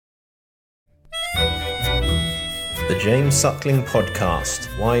The James Suckling Podcast.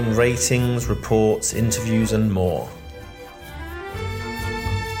 Wine ratings, reports, interviews and more.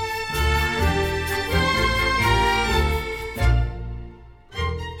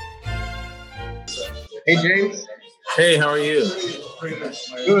 Hey James. Hey, how are you?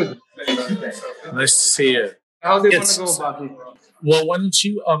 Good. Nice to see you. How do you want to go about it? Well, why don't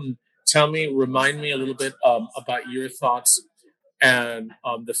you remind me a little bit about your thoughts and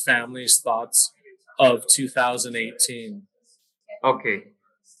the family's thoughts of 2018. Okay.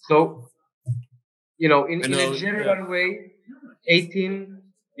 So, in a general way, 18,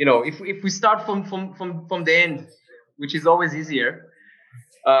 if we start from the end, which is always easier,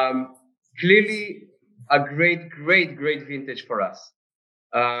 clearly a great vintage for us.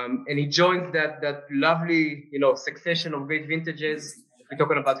 And it joins that lovely, succession of great vintages. We're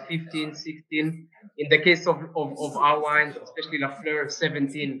talking about 15, 16. In the case of our wines, especially Lafleur,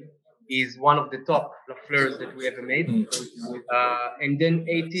 17 is one of the top Lafleurs that we ever made. And then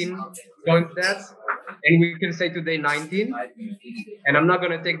 18 joins that. And we can say today 19. And I'm not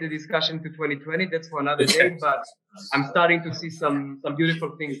going to take the discussion to 2020. That's for another day. But I'm starting to see some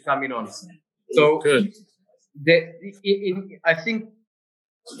beautiful things coming on. So good. I think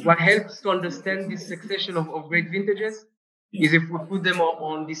what helps to understand this succession of great vintages is if we put them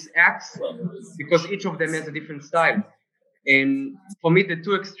on this axe, because each of them has a different style. And for me, the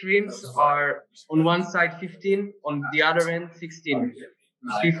two extremes are on one side 15, on the other end 16.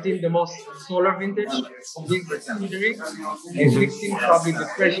 15, the most solar vintage of this distillery, and 16 probably the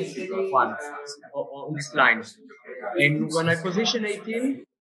freshest one on this line. And when I position 18,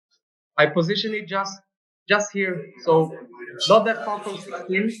 I position it just here. So not that far from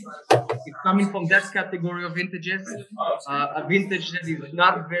 16. It's coming from that category of vintages. A vintage that is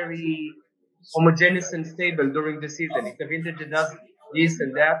not very homogeneous and stable during the season. It's a vintage that does this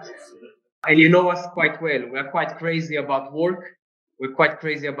and that. And you know us quite well. We're quite crazy about work. We're quite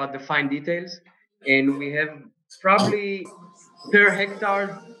crazy about the fine details. And we have probably per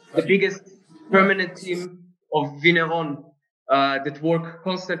hectare the biggest permanent team of vignerons that work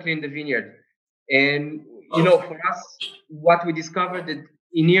constantly in the vineyard. And, for us, what we discovered that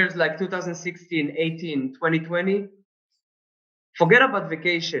in years like 2016, 18, 2020, forget about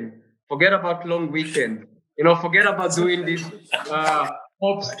vacation, forget about long weekend, forget about doing these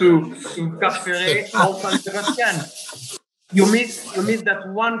hops to Cap Ferret or San Sebastian. You miss that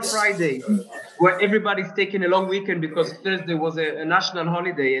one Friday where everybody's taking a long weekend because Thursday was a national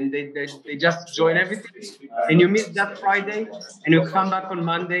holiday and they just join everything. And you miss that Friday and you come back on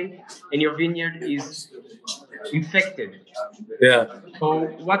Monday and your vineyard is infected. Yeah. So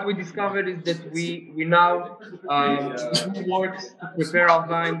what we discovered is that we now do works to prepare our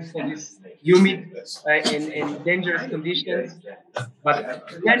vines for this humid and dangerous conditions. But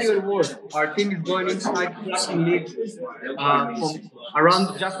manual work, our team is going inside plucking leaves from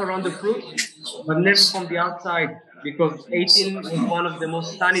just around the fruit, but never from the outside, because 18 was one of the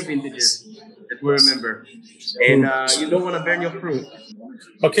most sunny vintages that we remember. And you don't want to burn your fruit.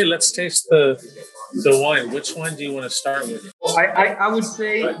 Okay, let's taste the wine. Which wine do you want to start with? I would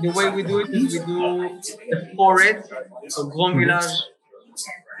say the way we do it is we do the four reds, so Grand Village,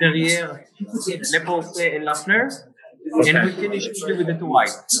 Perrier, Le Pensée, and Lafleur, and we finish usually with the two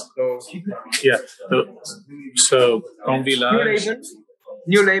whites. So yeah, so Grand Village.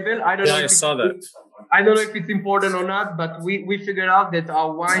 New label. I don't know. I saw that. I don't know if it's important or not, but we figured out that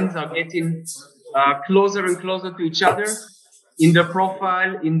our wines are getting closer and closer to each other in the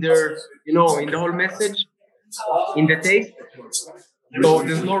profile, in their, in the whole message, in the taste. So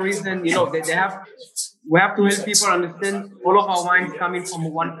there's no reason, we have to help people understand all of our wines coming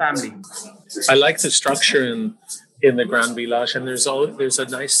from one family. I like the structure in the Grand Village, and there's a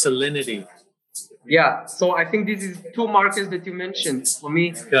nice salinity. Yeah, so I think this is two markers that you mentioned. For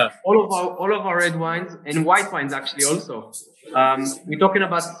me, all of our red wines and white wines actually also. We're talking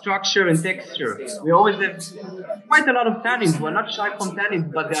about structure and texture. We always have quite a lot of tannins. We're not shy from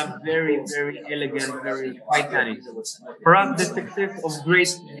tannins, but they are very, very elegant, very white tannins. For us, the success of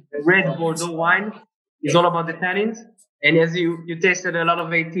great red Bordeaux wine is all about the tannins. And as you tasted a lot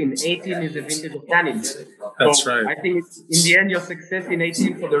of 18. 18 is a vintage of tannins. That's so right. I think in the end, your success in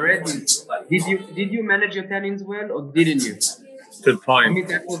 18 for the red is, did you manage your tannins well or didn't you? Good point. For me,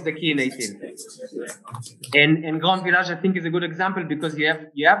 that was the key in 18. And Grand Village, I think, is a good example because you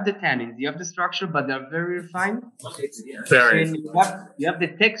have the tannins, you have the structure, but they're very refined. Very. And you have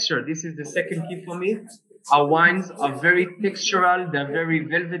the texture. This is the second key for me. Our wines are very textural. They're very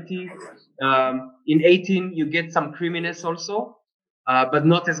velvety. In 18, you get some creaminess also, but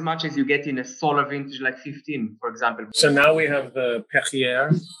not as much as you get in a solar vintage like 15, for example. So now we have the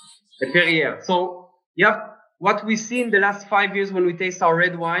Perrier. The Perrier. So you have what we see in the last 5 years when we taste our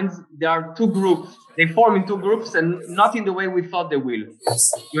red wines, there are two groups. They form in two groups and not in the way we thought they will.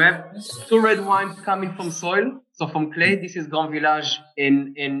 You have two red wines coming from soil, so from clay. This is Grand Village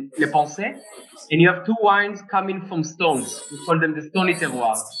in Le Pensée. And you have two wines coming from stones. We call them the stony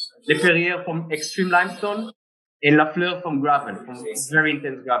terroir. Le Perrier from extreme limestone and Lafleur from gravel, from very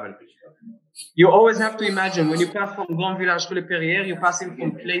intense gravel. You always have to imagine when you pass from Grand Village to Le Perrier, you're passing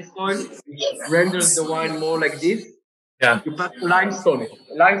from clay soil, which renders the wine more like this. Yeah. You pass to limestone.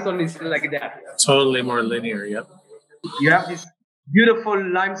 Limestone is like that. Totally more linear. Yep. You have this beautiful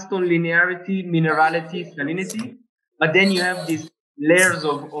limestone linearity, minerality, salinity, but then you have these layers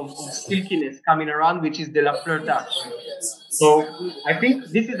of silkiness coming around, which is the Lafleur touch. So I think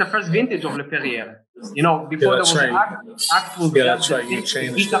this is the first vintage of Le Perrier. You know, before there was Act was that's just right. You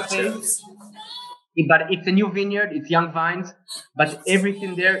changed it. But it's a new vineyard, it's young vines, but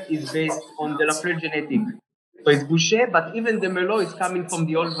everything there is based on the Lafleur genetic. So it's Boucher, but even the Merlot is coming from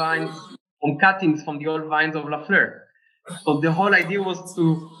the old vines, from cuttings from the old vines of Lafleur. So the whole idea was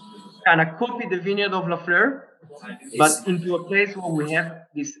to kind of copy the vineyard of Lafleur, but into a place where we have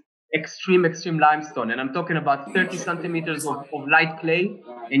this extreme limestone. And I'm talking about 30 centimeters of light clay,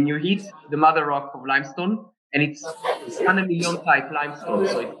 and you heat the mother rock of limestone, and it's 100 million type limestone.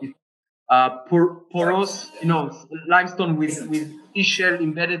 So it's porous, limestone with seashell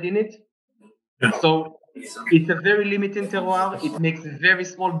embedded in it. So it's a very limited terroir. It makes very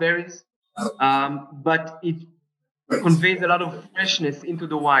small berries, but it conveys a lot of freshness into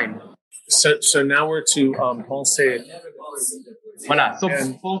the wine. So now we're to Pensée. Voilà. So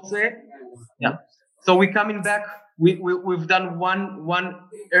Pensée, yeah. So we're coming back. We've done one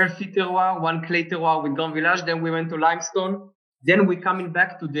earthy terroir, one clay terroir with Grand Village. Then we went to limestone. Then we're coming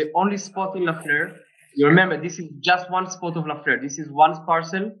back to the only spot in Lafleur. You remember, this is just one spot of Lafleur. This is one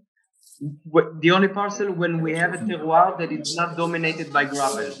parcel. The only parcel when we have a terroir that is not dominated by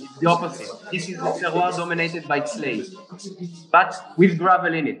gravel. It's the opposite. This is a terroir dominated by clay, but with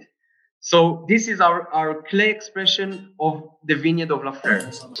gravel in it. So this is our clay expression of the vineyard of Lafleur.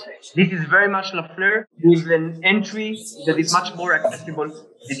 This is very much Lafleur with an entry that is much more accessible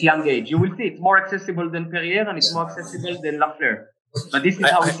at young age. You will see it's more accessible than Perrier and it's more accessible than Lafleur. But this is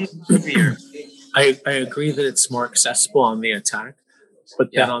how we see it here. I agree that it's more accessible on the attack, but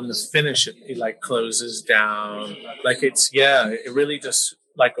then on the finish it like closes down. Like it really just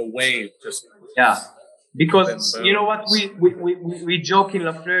like a wave. Because you know what, we joke in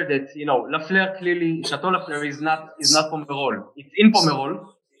Lafleur that Lafleur clearly Chateau Lafleur is not Pomerol. It's in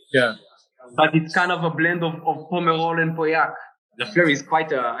Pomerol. Yeah. But it's kind of a blend of Pomerol and Pauillac. Lafleur is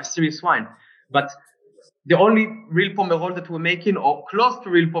quite a serious wine. But the only real Pomerol that we're making, or close to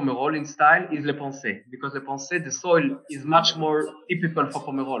real Pomerol in style, is Le Pensée. Because Le Pensée, the soil is much more typical for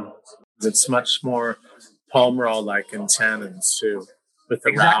Pomerol. It's much more Pomerol-like in tannins too, with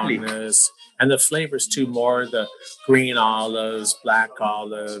the roundness. And the flavors too, more the green olives, black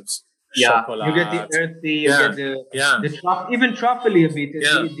olives, chocolate. You get the earthy, you get the even truffly a bit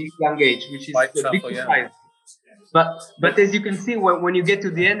at the young age, which is a big surprise. But as you can see, when you get to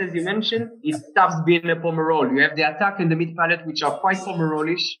the end, as you mentioned, it stops being a Pomerol. You have the attack and the mid palate, which are quite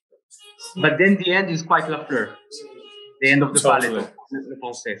Pomerolish, but then the end is quite Lafleur, the end of the palate of Le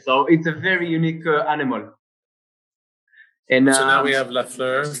Pensée. So it's a very unique animal. And so now we have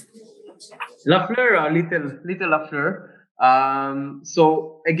Lafleur. Lafleur, little Lafleur.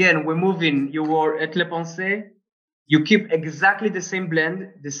 So again, we're moving. You were at Le Pensée. You keep exactly the same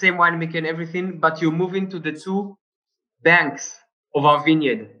blend, the same winemaker and everything, but you're moving to the two banks of our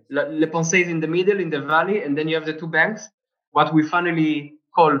vineyard. Le Pensée is in the middle, in the valley, and then you have the two banks, what we finally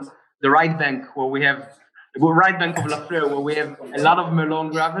call the right bank, where we have the right bank of Lafleur, where we have a lot of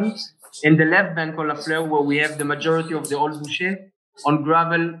Merlot gravel, and the left bank of Lafleur, where we have the majority of the old Boucher on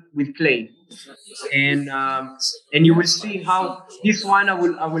gravel with clay. And you will see how this wine I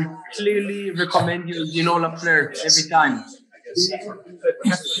will clearly recommend you Lafleur every time.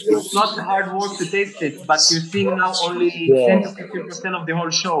 It's not hard work to taste it, but you're seeing now only 10 to 15% of the whole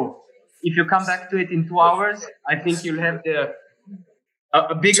show. If you come back to it in 2 hours, I think you'll have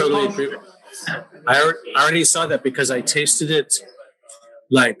a bigger concept. I already saw that because I tasted it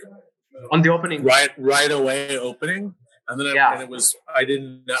like on the opening, right away opening. And then and it was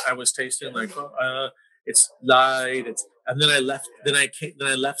I was tasting like it's light, and then I left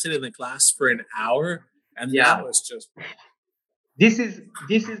it in the glass for an hour, and that was just this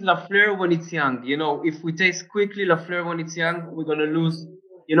is Lafleur when it's young. If we taste quickly Lafleur when it's young, we're gonna lose.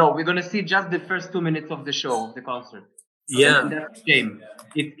 We're gonna see just the first 2 minutes of the show, of the concert. And that's a shame.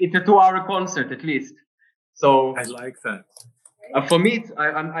 It's a 2-hour concert at least. So I like that. For me,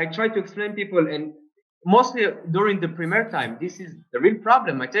 I try to explain people, and mostly during the premiere time. This is the real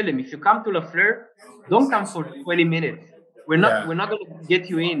problem. I tell them, if you come to Lafleur, don't come for 20 minutes. We're not going to get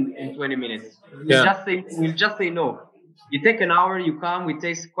you in 20 minutes. We'll just say no. You take an hour, you come, we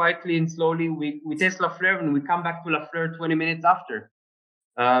taste quietly and slowly. We taste Lafleur and we come back to Lafleur 20 minutes after.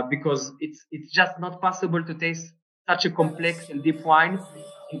 Because it's just not possible to taste such a complex and deep wine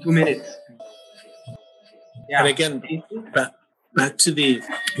in 2 minutes. Yeah. And again, back to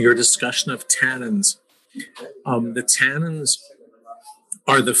your discussion of tannins. The tannins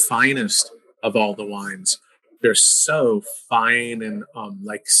are the finest of all the wines. They're so fine and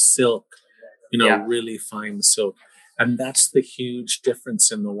like silk, really fine silk. And that's the huge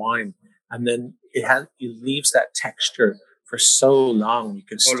difference in the wine. And then it leaves that texture for so long. You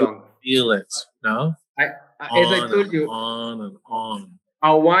can still feel it, no? As I told you, on and on.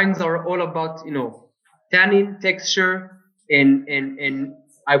 Our wines are all about, tannin, texture, and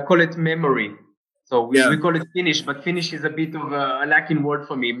I call it memory. So we call it finish, but finish is a bit of a lacking word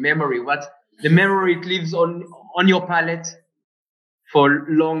for me. Memory. What the memory, it lives on your palate for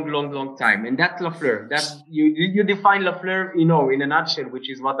long time, and that's Lafleur. That's you define Lafleur, in a nutshell, which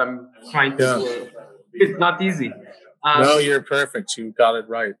is what I'm trying to do. It's not easy. No, you're perfect. You got it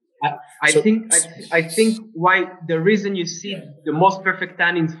right. I think why the reason you see the most perfect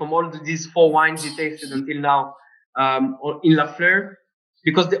tannins from all these 4 wines you tasted until now in Lafleur,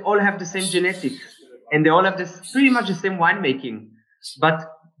 because they all have the same genetics and they all have pretty much the same winemaking, but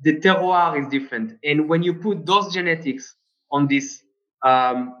the terroir is different. And when you put those genetics on this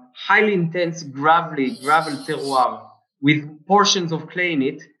highly intense gravel terroir with portions of clay in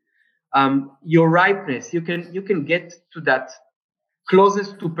it, your ripeness, you can get to that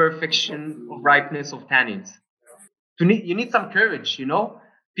closest to perfection of ripeness of tannins. You need some courage,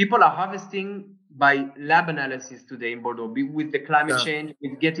 People are harvesting by lab analysis today in Bordeaux. With the climate change,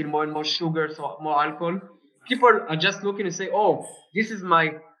 with getting more and more sugar, so more alcohol. People are just looking and say, oh, this is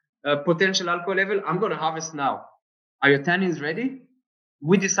my potential alcohol level. I'm going to harvest now. Are your tannins ready?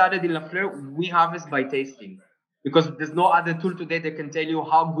 We decided in Lafleur, we harvest by tasting. Because there's no other tool today that can tell you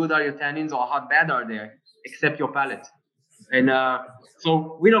how good are your tannins or how bad are they, except your palate. And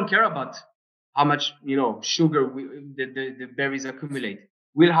so we don't care about how much sugar the berries accumulate.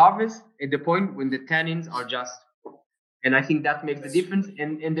 We'll harvest at the point when the tannins are just, and I think that makes the difference.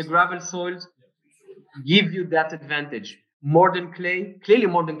 And the gravel soils give you that advantage more than clay. Clearly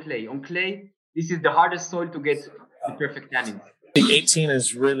more than clay. On clay, this is the hardest soil to get the perfect tannins. The 18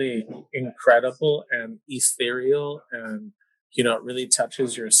 is really incredible and ethereal, and it really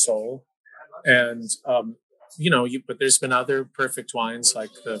touches your soul. And but there's been other perfect wines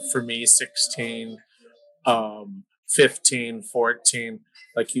like for me 16, 15, 14.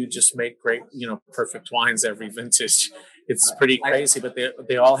 Like you just make great, perfect wines every vintage. It's pretty crazy, but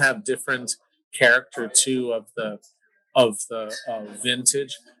they all have different character too of the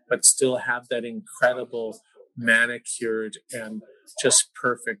vintage, but still have that incredible manicured and just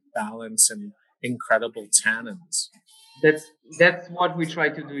perfect balance and incredible tannins. That's what we try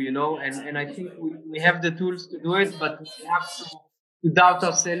to do, and I think we have the tools to do it, but we have to doubt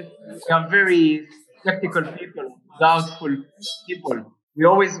ourselves. We are very skeptical people, doubtful people. We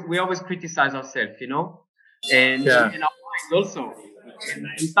always criticize ourselves, and our minds also. And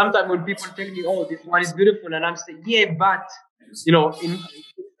sometimes when people tell me, "Oh, this wine is beautiful," and I'm saying, "Yeah, but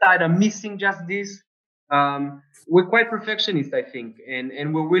inside I'm missing just this." We're quite perfectionist, I think,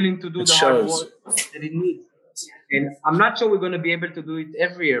 and we're willing to do the hard work that it needs. And I'm not sure we're going to be able to do it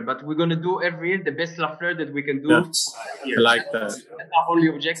every year, but we're going to do every year the best Lafleur that we can do. I like that. That's our only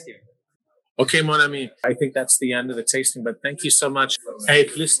objective. Okay, mon ami. I think that's the end of the tasting, but thank you so much. Hey,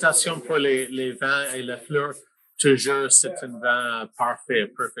 félicitations pour les vins et Lafleur. Toujours, c'est un vin parfait,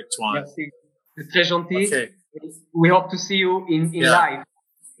 perfect wine. Merci. C'est très gentil. Okay. We hope to see you in live.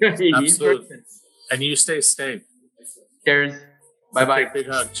 Absolutely. And you stay safe. Cheers. Bye-bye. Big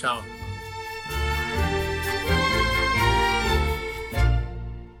hug. Ciao.